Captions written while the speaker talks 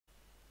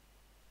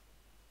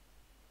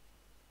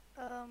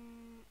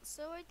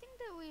So I think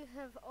that we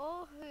have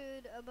all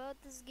heard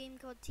about this game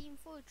called Team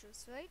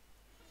Fortress, right?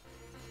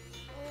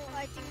 Oh,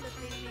 I think that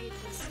they made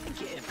this.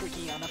 Getting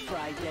freaky on a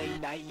Friday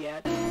night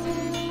yet.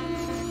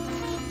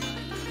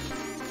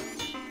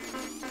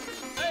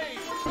 Hey!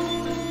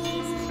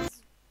 This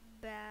is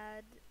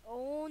bad.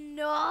 Oh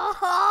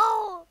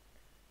no!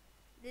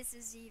 This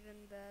is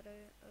even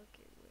better.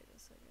 Okay, wait a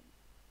second.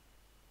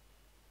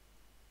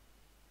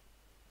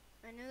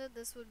 I knew that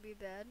this would be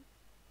bad.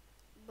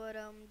 But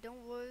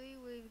don't worry,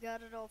 we've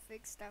got it all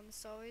fixed. I'm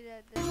sorry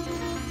that this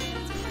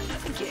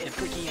Getting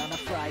freaky on a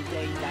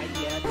Friday night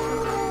yet.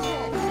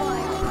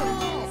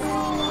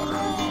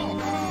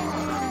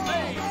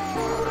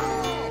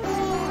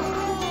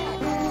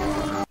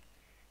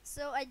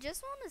 So I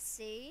just want to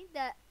say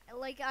that,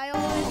 like, I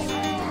already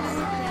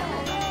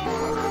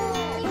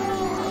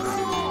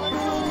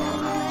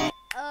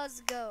let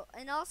us go.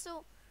 And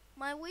also,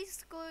 my weak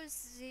score is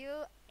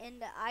 0,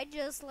 and I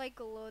just like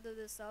loaded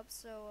this up.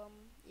 So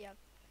yeah.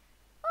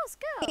 Let's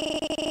go.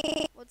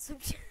 What's up?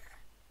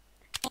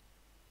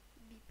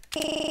 Beep.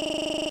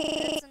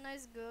 That's a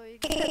nice girl. You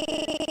got that.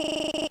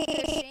 It'd be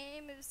a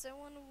shame if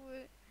someone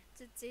were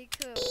to take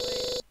her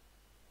away.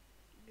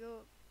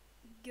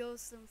 Go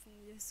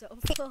something yourself.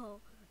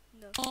 Oh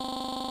no.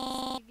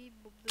 You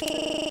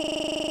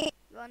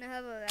wanna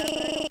have a rap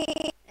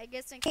battle? I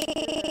guess I can do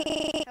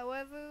that.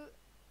 However,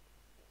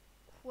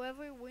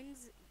 whoever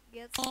wins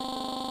gets.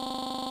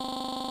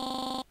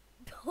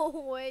 No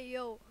way,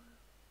 yo.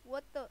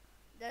 What the?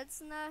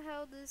 That's not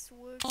how this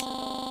works at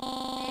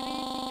all. Maybe if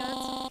you got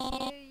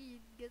some here,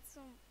 you'd get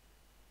some.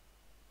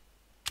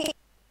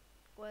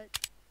 What?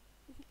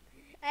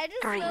 I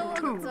just know what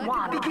I'm talking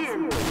about.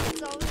 Begin.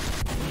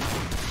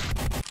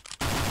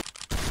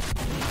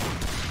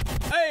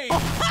 Hey!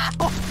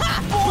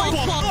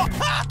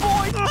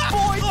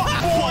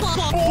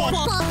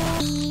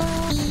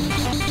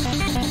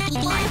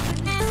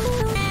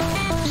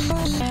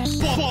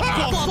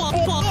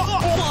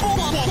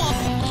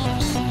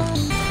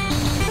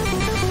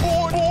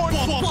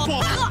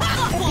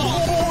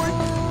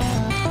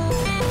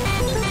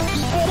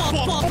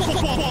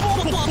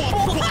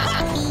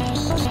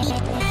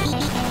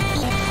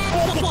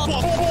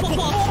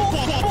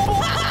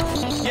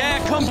 Yeah,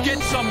 come get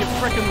some, you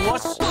frickin'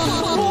 wuss.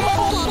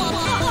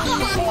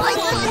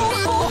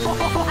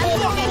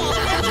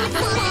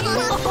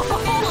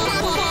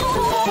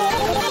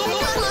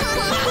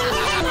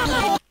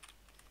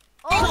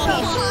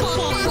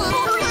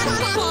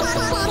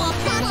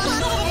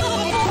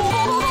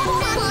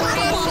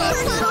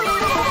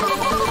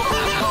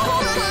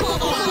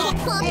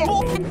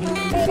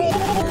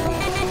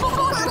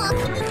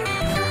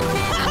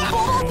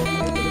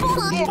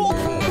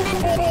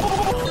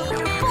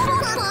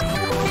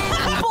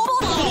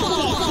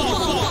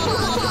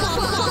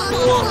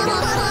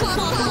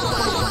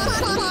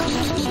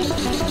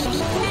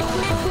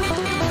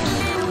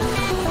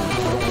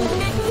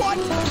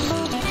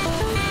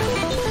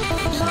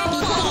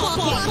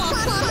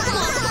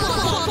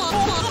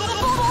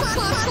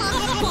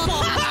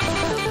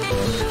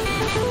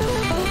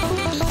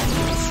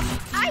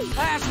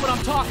 That's what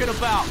I'm talking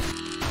about.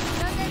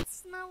 No,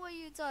 that's not what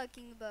you're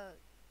talking about.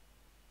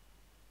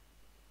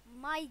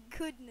 My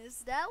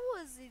goodness, that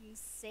was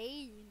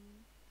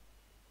insane.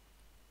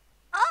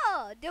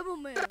 Ah, Devil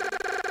Man.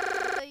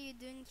 What are you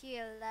doing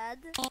here, lad?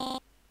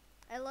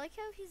 I like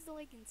how he's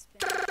like in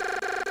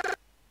Spanish.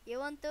 You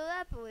want to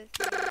rap with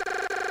me?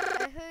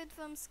 I heard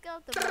from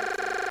Scout about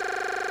you.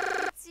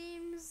 It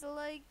seems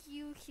like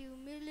you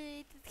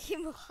humiliated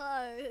him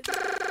hard.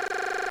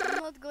 I'm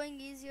not going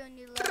easy on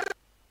you, lad.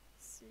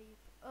 Sleep.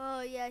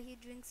 Oh yeah, he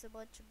drinks a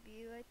bunch of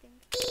beer, I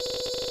think.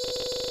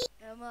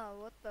 Emma,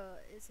 what the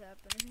is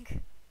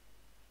happening?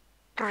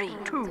 3,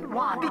 2,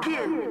 1,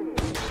 begin.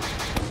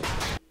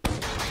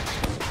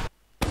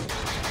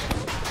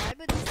 Why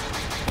but this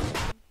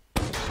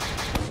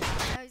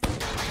now he's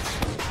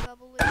in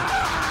trouble with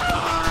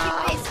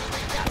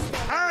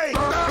Hey!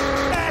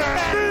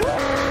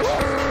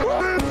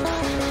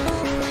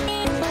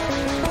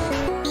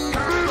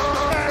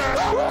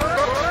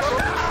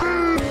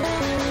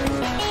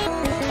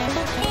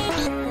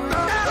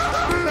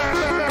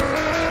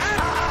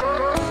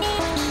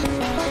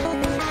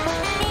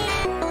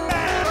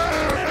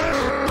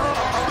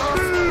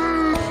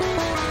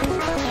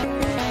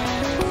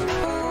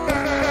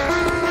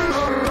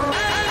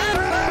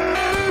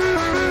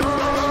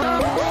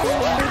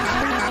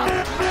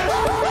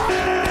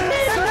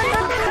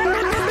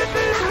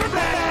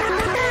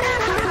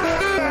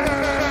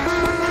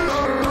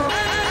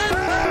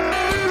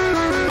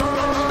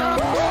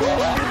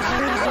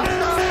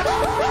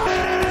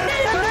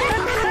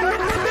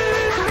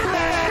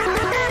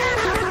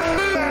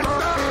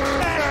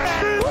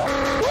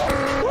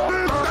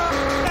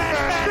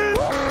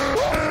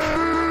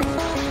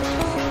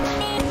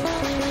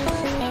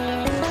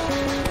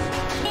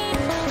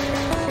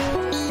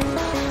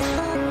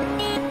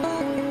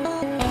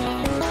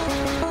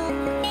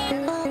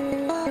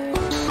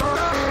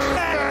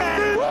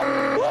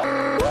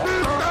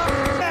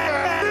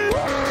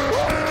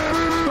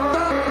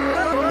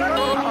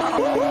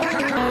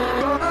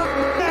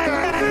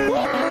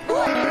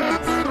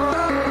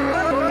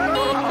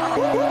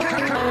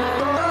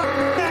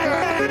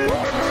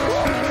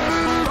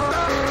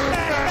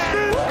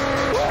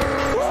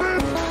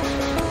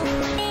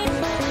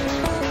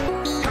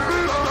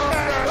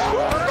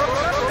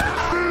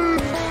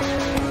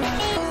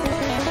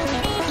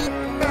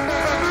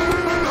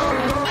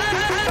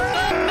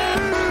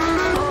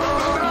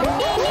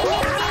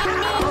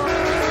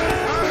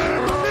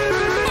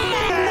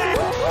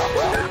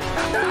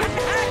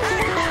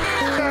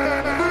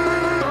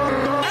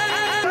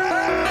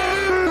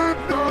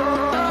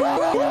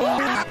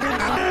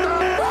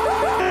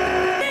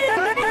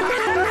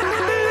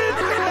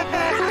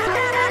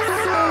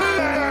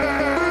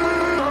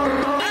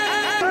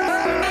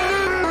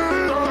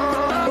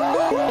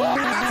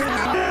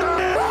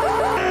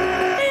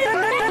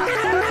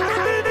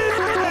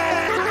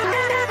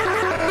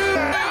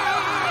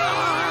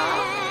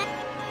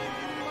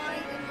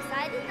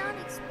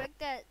 not expect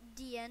that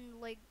the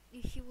end, like,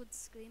 he would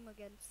scream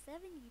again.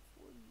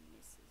 74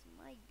 misses,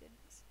 my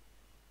goodness.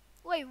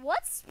 Wait,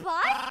 what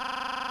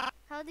spy?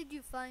 How did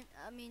you find,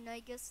 I mean, I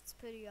guess it's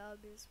pretty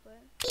obvious,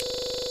 but.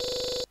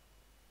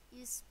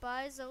 You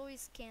spies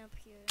always camp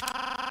here.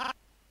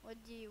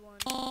 What do you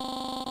want?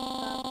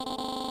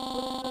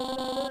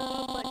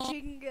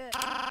 Bachinga.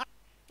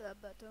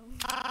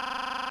 Babaton.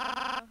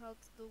 I don't know how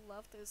to do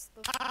laughter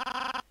stuff.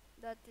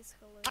 That is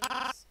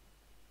hilarious.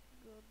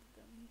 God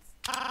damn it.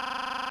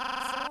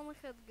 Someone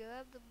had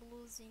grabbed the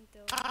blue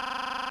Zintel. It's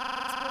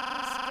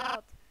probably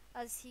Scout,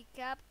 as he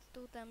capped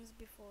 2 times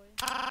before.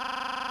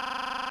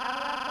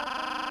 I'll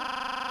abandon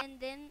you, and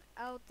then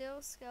I'll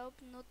tell Scout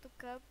not to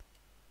cap,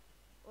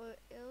 or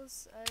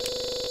else I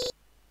will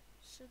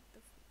shoot the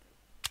fucker.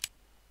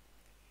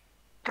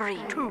 3,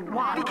 2,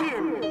 1,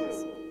 begin!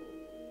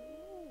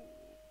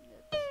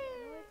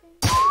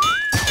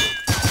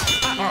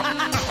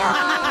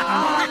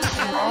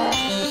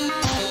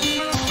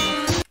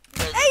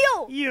 Hey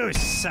yo! You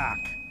suck.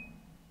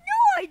 No,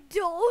 I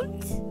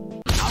don't!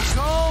 I'll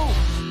go!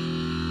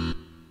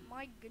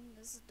 My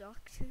goodness,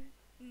 doctor.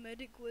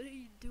 Medic, what are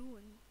you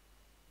doing?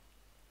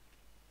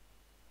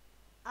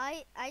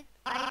 I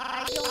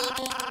don't really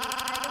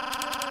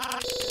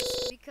like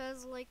this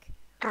because, like,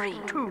 3,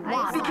 2, 1,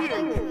 I saw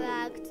begin! the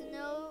cracked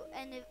no,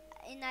 and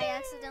I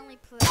accidentally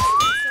pressed it,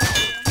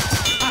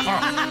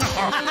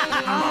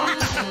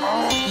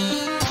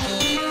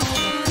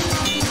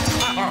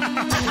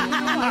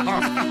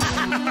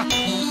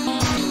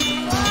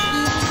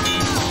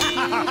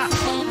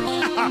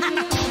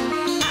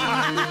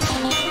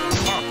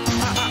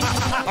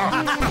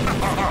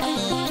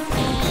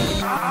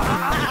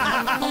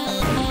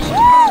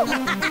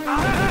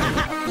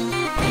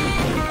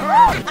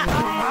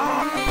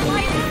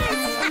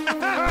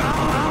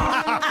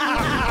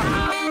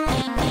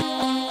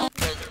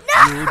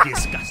 You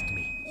disgust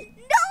me.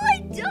 No, I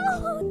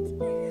don't!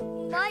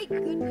 My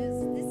goodness,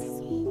 this is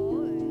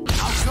hard.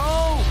 I'll go!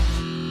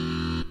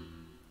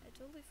 I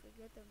totally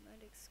forget that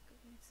medic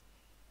screams.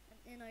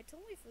 And I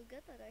totally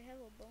forget that I have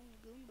a bone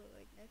Goomba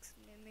right next to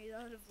me made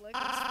out of Legos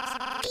for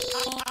some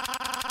reason.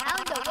 How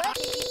in the world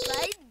did you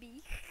find me?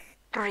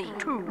 3,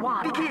 2,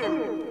 1, begin!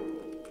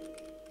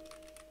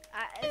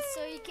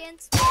 So you can't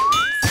spam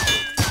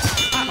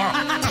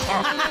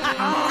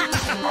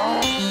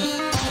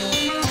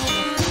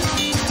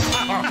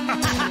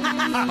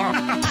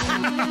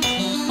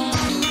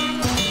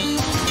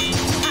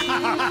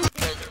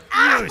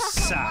You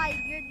suck. My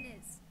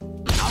goodness.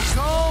 I'll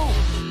go! I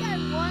think I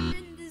won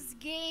in this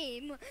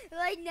game.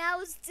 Right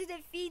now is to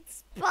defeat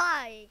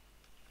Spy.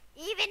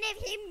 Even if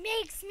he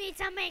makes me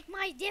to make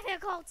my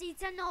difficulty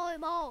to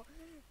normal.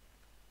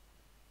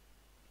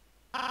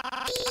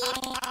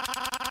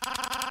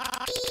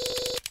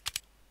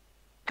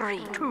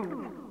 3, 2,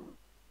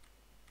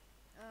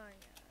 Oh,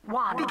 yeah.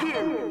 1, begin!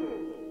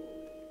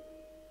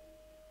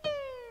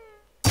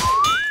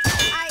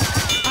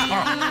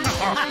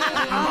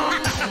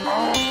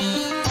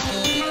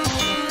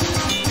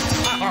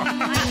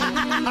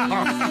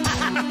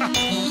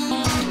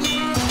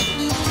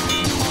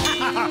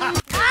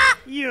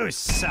 You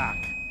suck.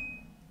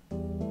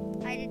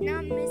 I did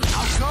not miss.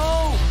 I'll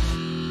go!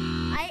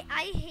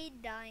 I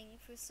hate dying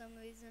for some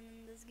reason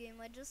in this game.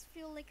 I just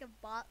feel like a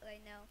bot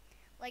right now.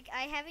 Like,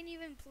 I haven't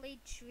even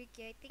played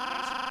Tricky. I think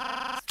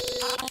I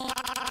should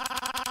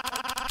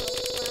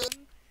practice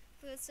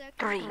for a second.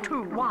 3,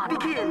 2, 1,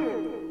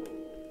 begin!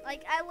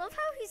 Like, I love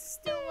how he's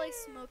still, like,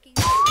 smoking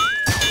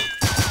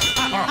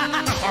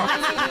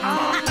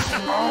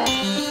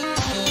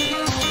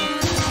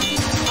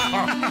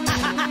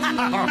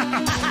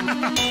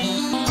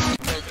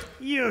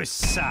You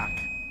suck.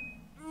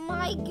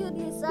 My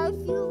goodness, I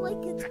feel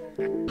like it's...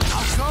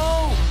 I'll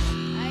go!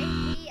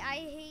 I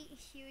hate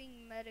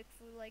hearing medic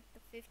for, like, the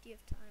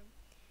 50th time.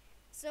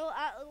 So,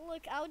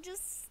 look, I'll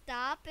just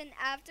stop, and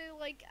after,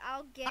 like,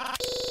 I'll get...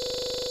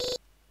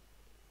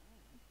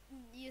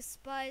 You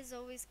spies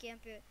always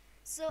camp here.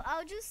 So,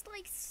 I'll just,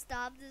 like,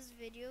 stop this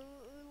video,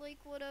 or,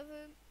 like,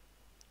 whatever.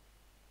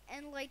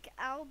 And, like,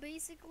 I'll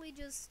basically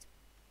just...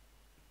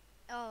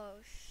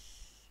 Oh,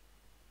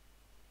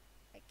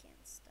 I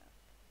can't stop.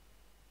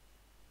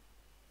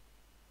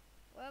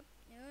 Well,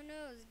 who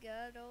knows?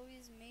 God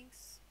always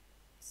makes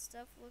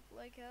stuff look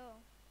like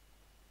hell.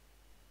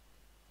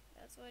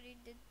 That's what he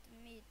did to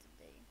me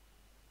today.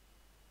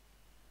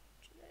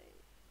 Should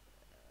I?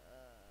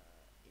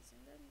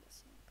 Isn't that the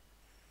same?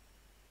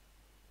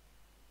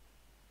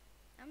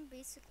 I'm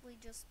basically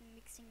just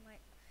mixing my.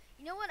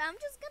 You know what? I'm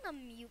just gonna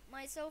mute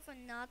myself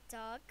and not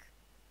talk.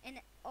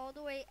 And all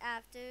the way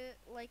after,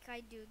 like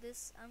I do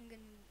this, I'm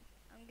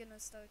gonna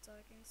start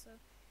talking. So,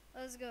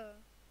 let's go.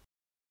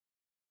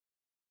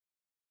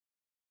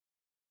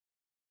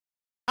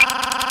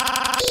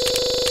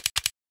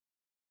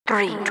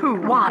 Three, 2,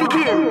 1,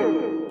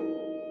 begin!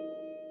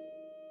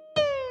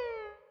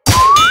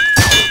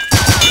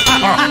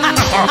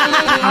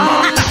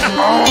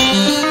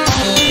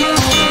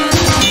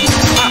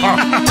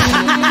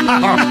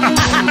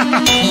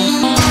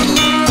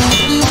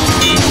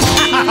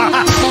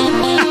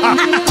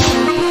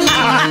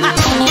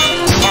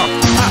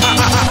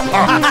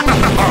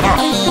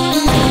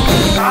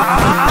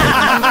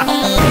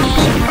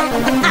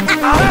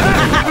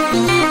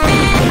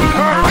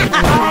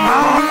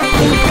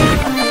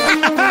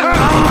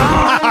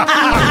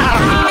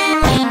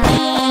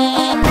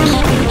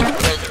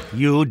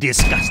 You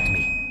disgust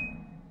me.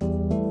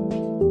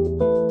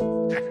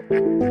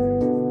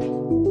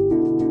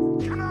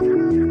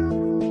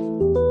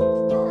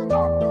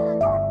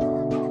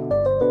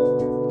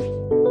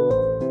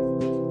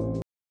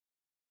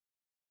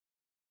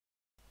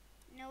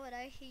 You know what?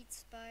 I hate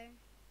Spy.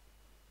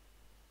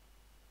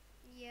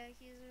 Yeah,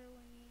 he's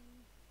really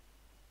mean.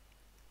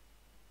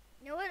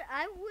 You know what?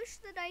 I wish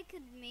that I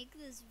could make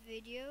this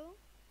video,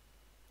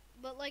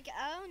 but like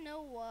I don't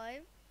know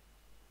why.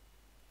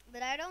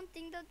 But I don't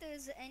think that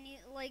there's any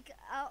like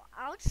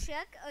I'll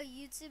check a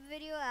YouTube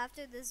video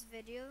after this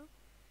video,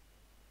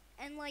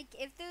 and like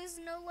if there's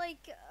no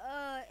like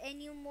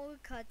any more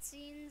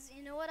cutscenes,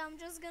 you know what? I'm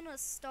just gonna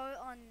start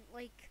on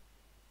like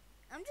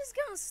I'm just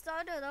gonna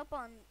start it up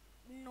on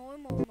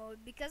normal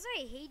mode because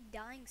I hate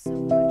dying so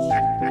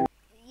much.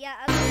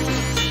 Yeah.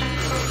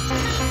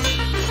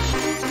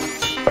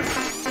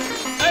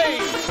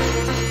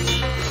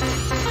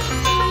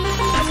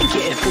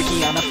 Getting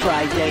freaky on a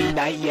Friday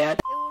night yet.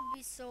 It would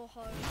be so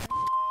hard.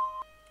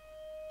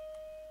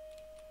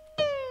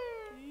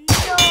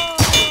 No!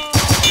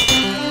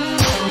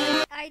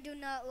 I do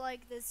not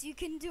like this. You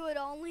can do it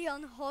only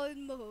on hard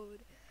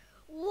mode.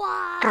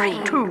 Why?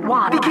 3, 2,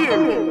 1,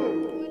 begin!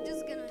 We're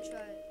just gonna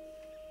try it.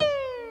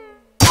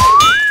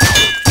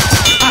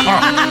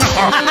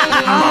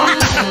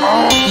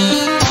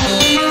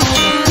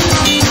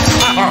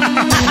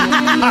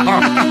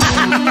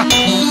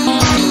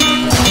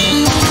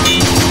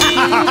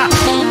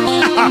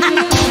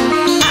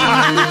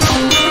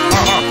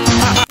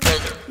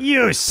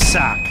 You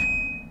suck.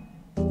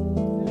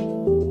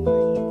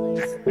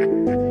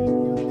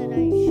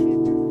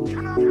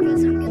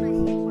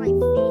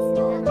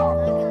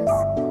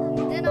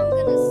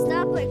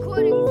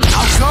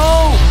 I'll go!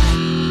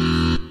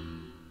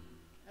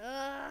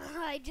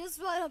 I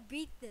just wanna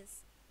beat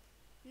this.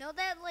 Know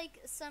that like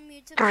some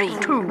YouTube 3,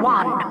 2,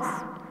 1,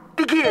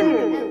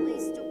 begin! at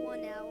least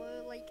 1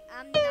 hour. Like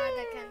I'm not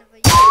that kind of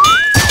a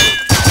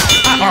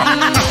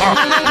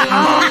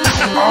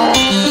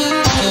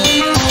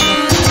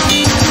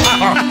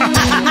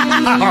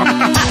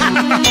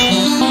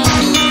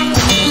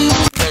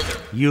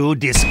You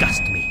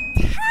disgust me.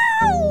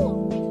 How?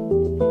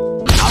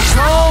 I'll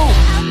go!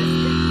 How does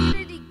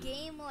community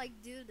game like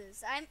do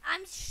this?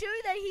 I'm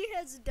sure that he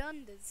has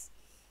done this.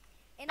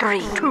 And 3,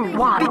 I'm sure 2, that he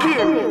 1, did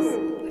begin! this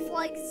with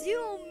like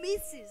 0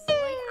 misses.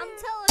 Like I'm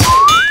telling you.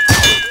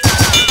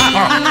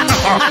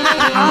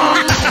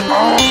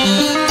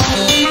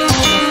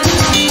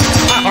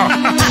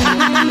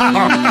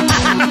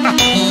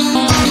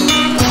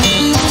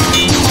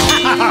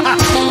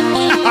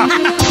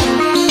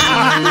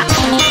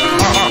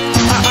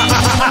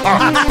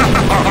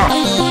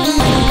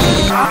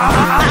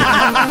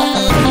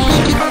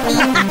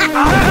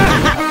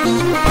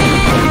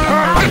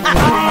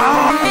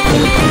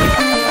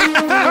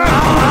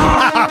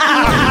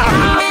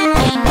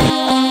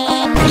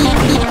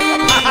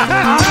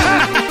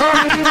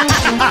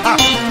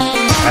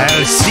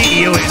 I'll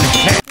see you in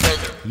hell.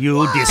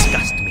 You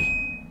disgust me.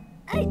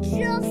 I just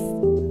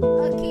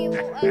okay.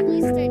 Well, at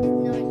least I did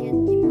not get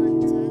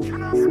demonetized.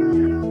 That's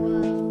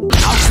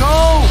wow. I'll go!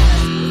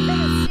 I was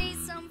gonna say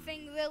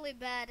something really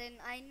bad, and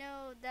I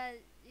know that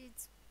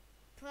it's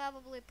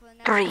probably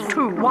pronounced. 3,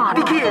 2, 1,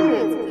 begin!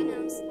 It's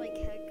pronounced like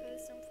heck or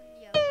something.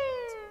 Yeah.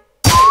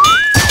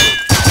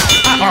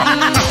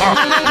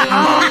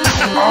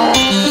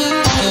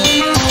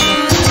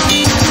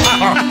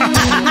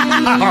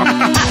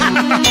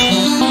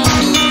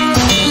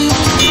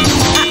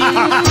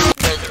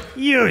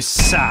 You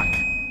suck.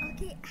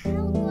 Okay, how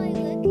do I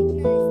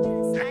recognize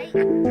this? I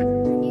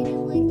need to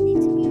like need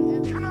to be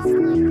at least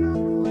like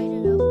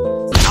lighted up.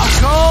 I'll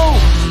go!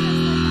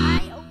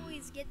 I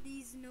always get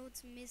these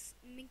notes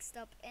mixed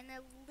up, and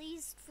at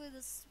least for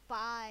the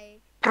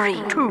spy,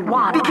 3, 2,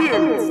 1, it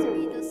begin! has to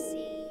be the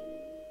same.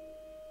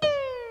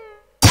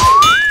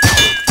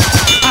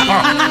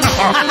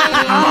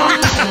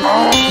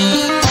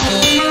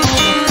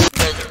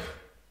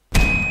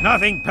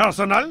 Nothing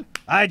personal.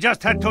 I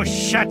just had to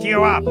shut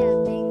you up.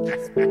 Yeah,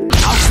 thanks.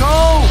 I'll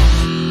go!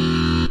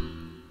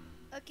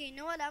 Okay, you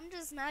know what? I'm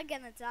just not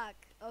gonna talk,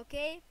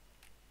 okay?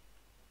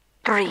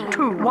 3,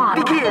 2, 1,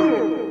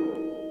 begin!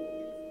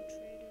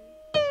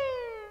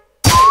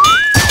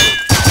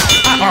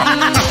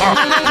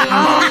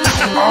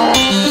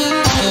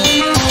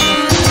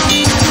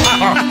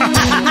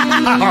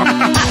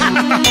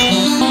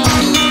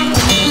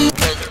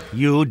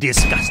 You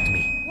disgust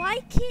me. Why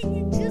can't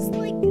you just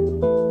like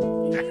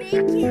make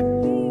it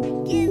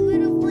get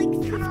rid of like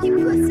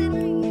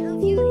 50%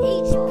 of your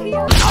HP?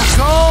 I'll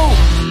go!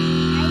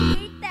 I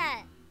hate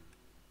that.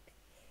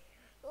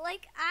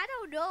 Like I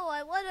don't know.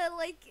 I wanna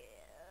like.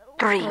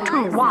 3, why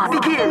 2, does 1, this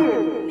begin!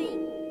 man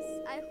make this?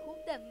 I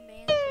hope that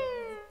man can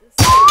make this.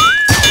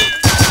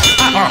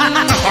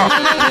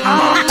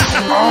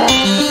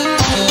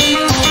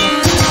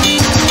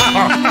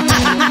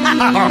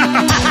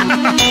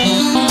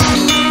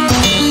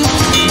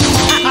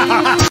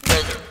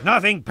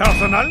 Nothing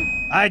personal.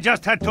 I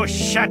just had to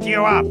shut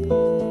you up.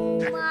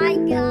 my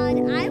god,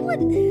 I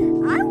would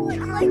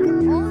like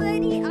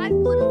already, I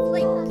would have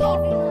like given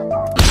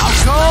up.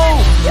 I'll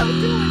go! Still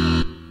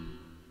doing it.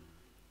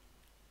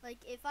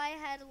 Like if I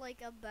had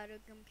like a better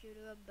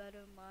computer, a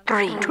better monitor,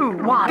 3,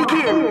 2, 1,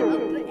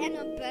 begin. and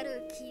a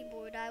better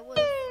keyboard, I would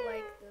have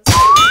liked this.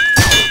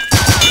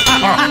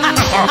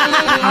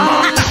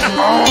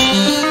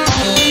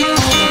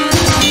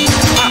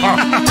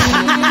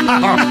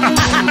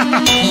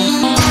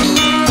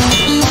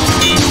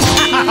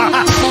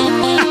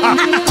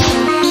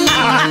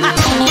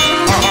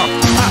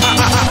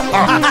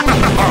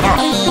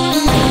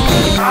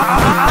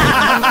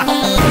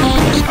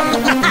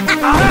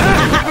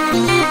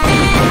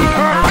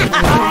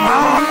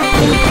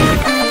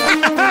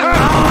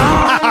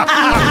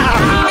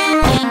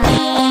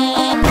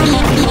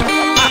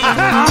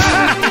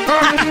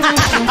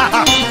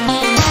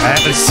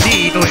 I'll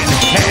see you in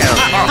hell.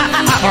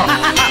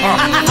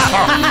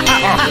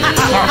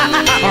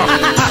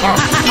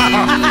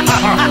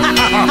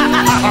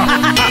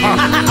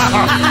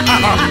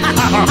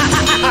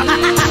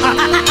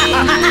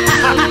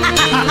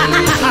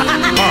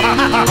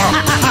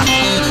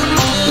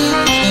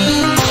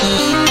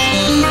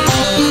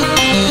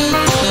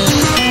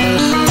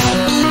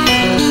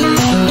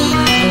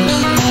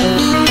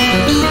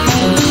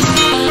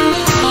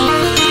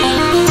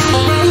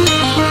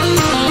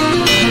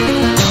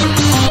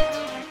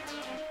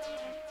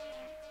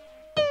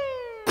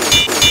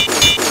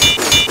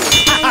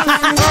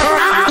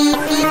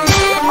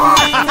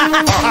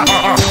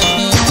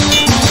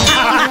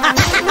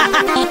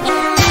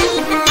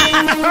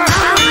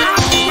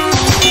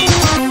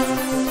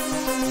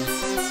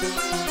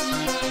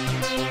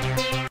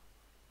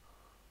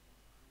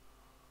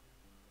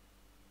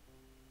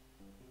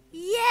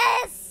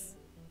 Yes!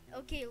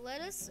 Okay,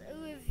 let us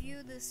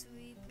review this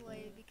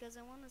replay because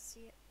I want to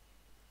see it.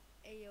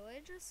 Hey, yo,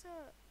 I just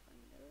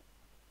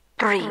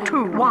 3,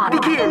 2, 1,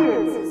 begin.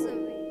 this is a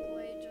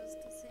replay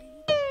just to see.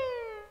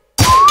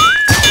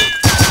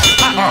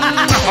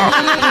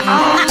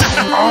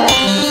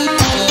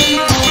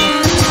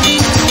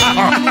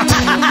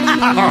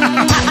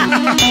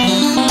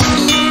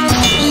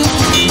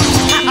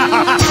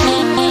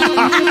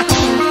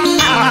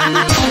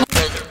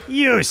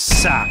 You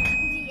suck.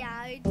 Yeah,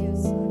 I do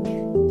suck.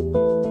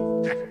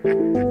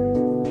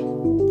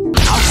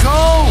 I'll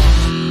go!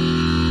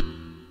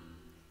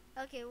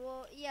 Okay,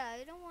 well, yeah,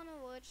 I don't want to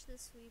watch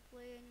this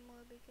replay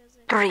anymore because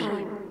I 3. think I'm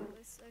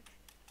really sick.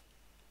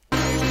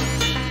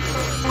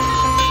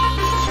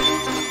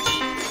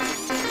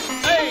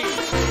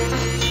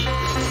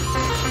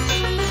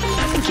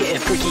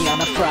 Getting freaky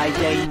on a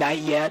Friday night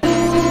yet.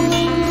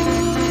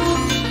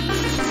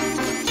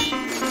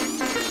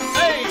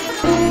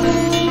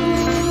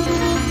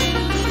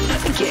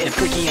 Getting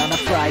freaky on a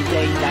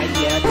Friday night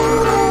yet.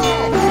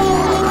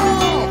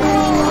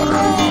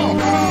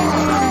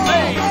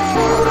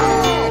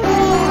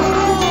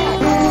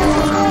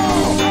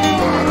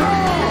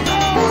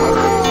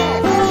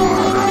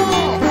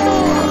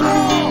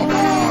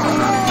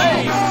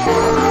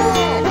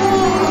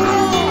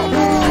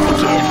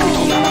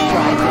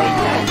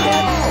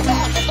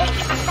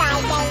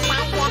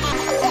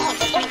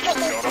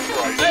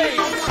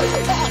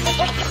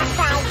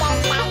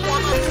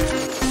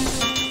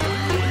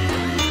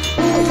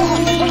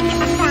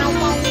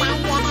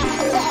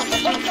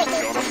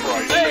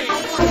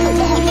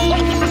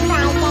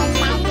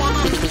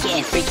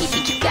 Getting freaky,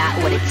 think you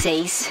got what it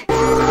takes?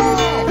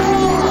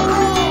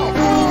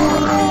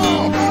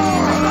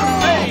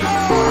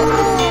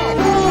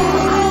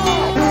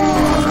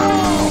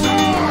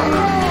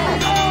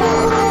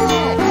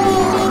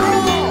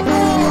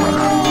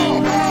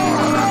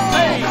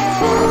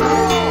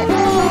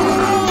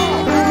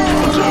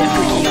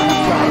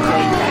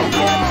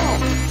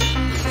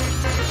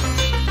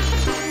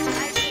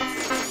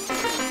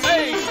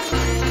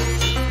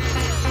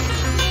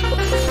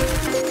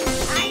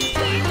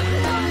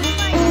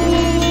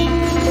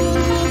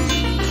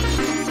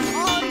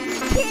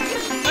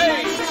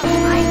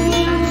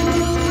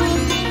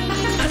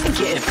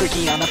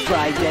 Freaky on a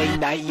Friday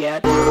night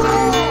yet.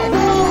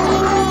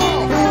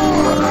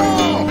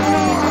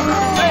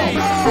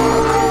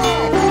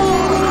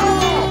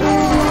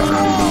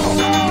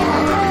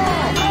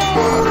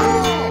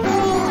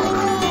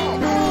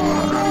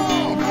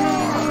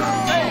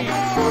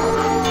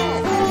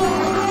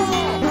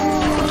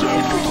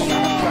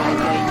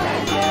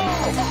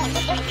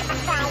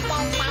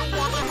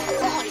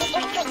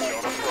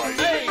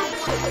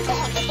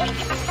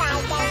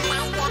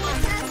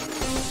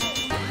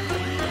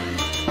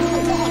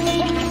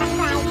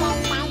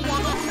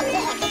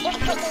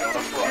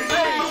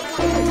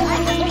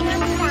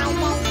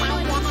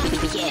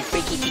 Getting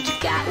freaky, think you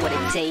got what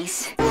it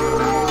takes?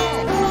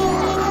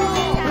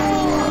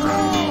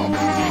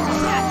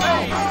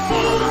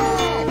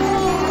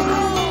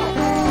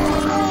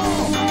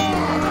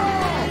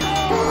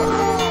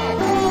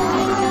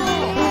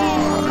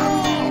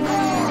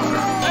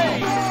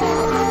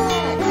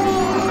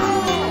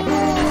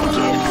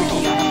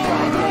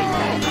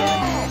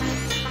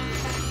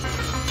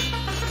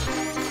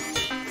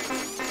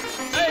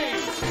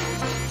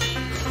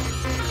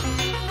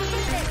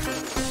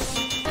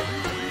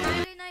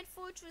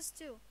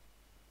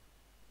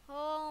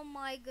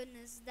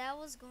 goodness, that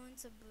was going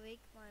to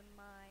break my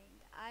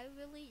mind. I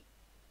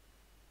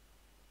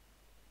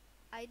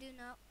do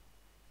not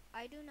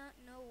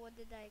know what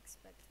did I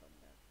expect from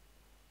that.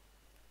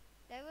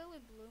 That really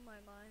blew my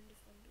mind, if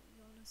I'm being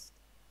honest.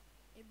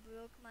 It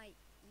broke my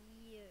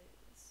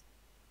ears.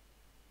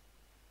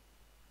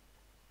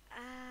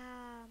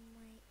 Ah,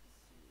 my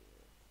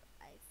ears.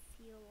 I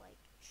feel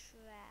like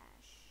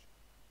trash.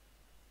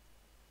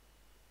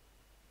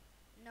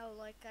 No,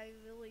 like I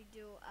really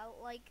do.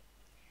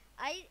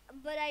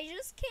 But I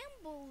just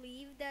can't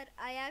believe that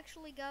I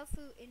actually got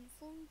through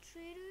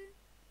Infiltrator.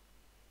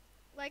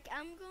 Like,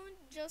 I'm going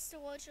just to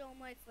watch all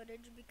my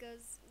footage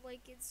because,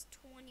 like, it's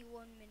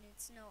 21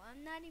 minutes. No,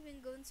 I'm not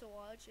even going to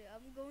watch it.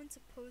 I'm going to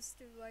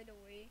post it right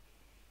away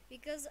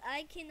because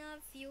I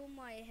cannot feel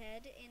my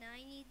head and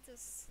I need to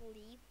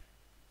sleep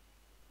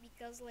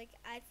because, like,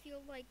 I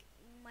feel like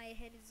my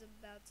head is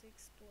about to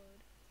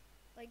explode.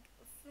 Like,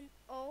 from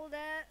all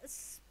that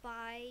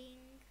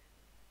spying,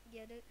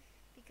 get it?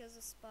 Because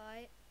of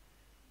spy.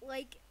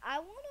 Like, I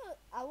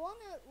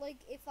wanna, like,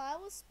 if I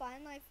was spy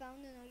and I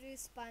found another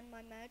spy in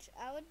my match,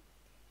 I would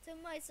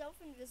turn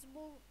myself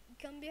invisible,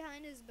 come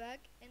behind his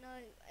back, and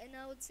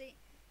I would say,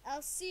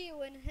 I'll see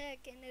you in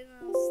heck, and then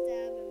I'll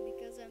stab him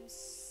because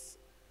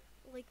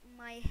like,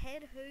 my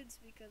head hurts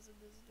because of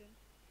this dude.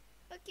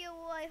 Okay,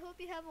 well, I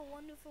hope you have a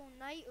wonderful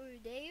night or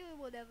day or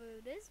whatever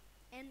it is,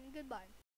 and goodbye.